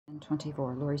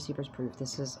24, Lori Sieber's proof.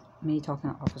 This is me talking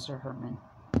to Officer Herman.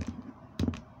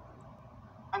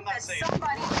 I'm not saying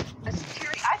somebody, a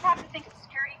security, I'd have to think a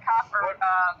security cop or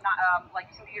not like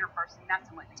computer person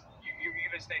messing with me. you're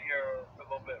gonna stay here a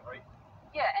little bit, right?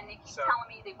 Yeah, and they keep telling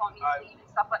me they want me to leave and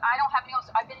stuff, but I don't have any.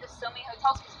 I've been to so many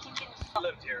hotels because keep getting I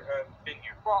lived here, been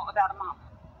here. well about a month.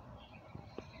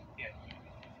 Yeah,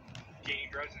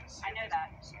 gained residence. I know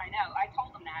that. I know. I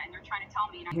told them that, and they're trying to tell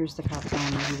me. And Here's the cop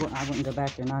telling me I wouldn't go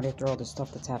back there, not after all the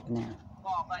stuff that's happened there.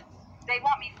 well, but they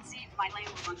want me to see if my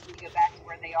landlord wants me to go back to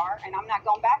where they are, and I'm not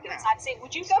going back there. It's not saying,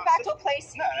 would you go back to a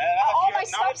place? No, all my now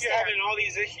stuff's you're there. having all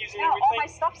these issues and No, all my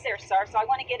everything. stuff's there, sir. So I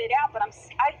want to get it out, but I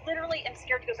literally am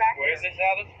scared to go back Where is there. this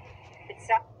out of? It's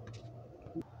south.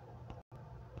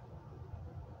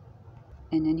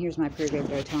 And then here's my proof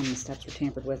after I tell him the steps were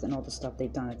tampered with and all the stuff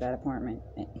they've done at that apartment.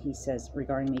 And he says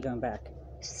regarding me going back.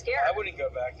 Scared. I wouldn't go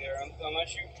back there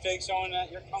unless you take someone that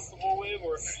you're comfortable with,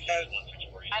 or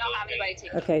I don't have anybody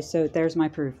to. Okay, so there's my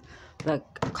proof. The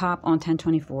cop on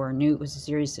 1024 knew it was a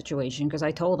serious situation because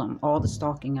I told him all the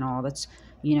stalking and all that's,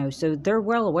 you know, so they're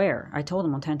well aware. I told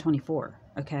him on 1024,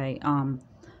 okay,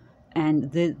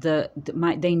 and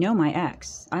they know my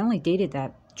ex. I only dated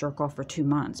that jerk off for 2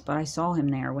 months, but I saw him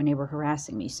there when they were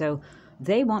harassing me. So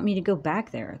they want me to go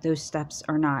back there. Those steps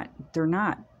are not, they're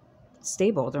not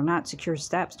stable. They're not secure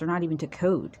steps. They're not even to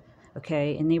code,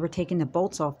 okay, and they were taking the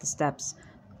bolts off the steps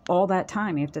all that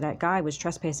time after that guy was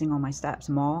trespassing on my steps,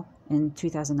 mall, in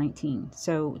 2019.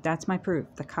 So that's my proof.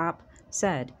 The cop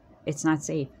said, it's not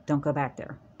safe, don't go back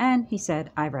there. And he said,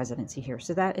 I have residency here.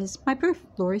 So that is my proof.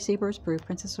 Lori Sieber's proof,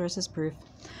 Princess Larissa's proof,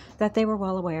 that they were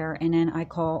well aware. And then I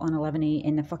call on 11E,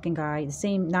 and the fucking guy, the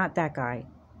same, not that guy,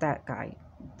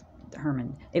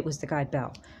 Herman. It was the guy,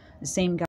 Bell. The same guy.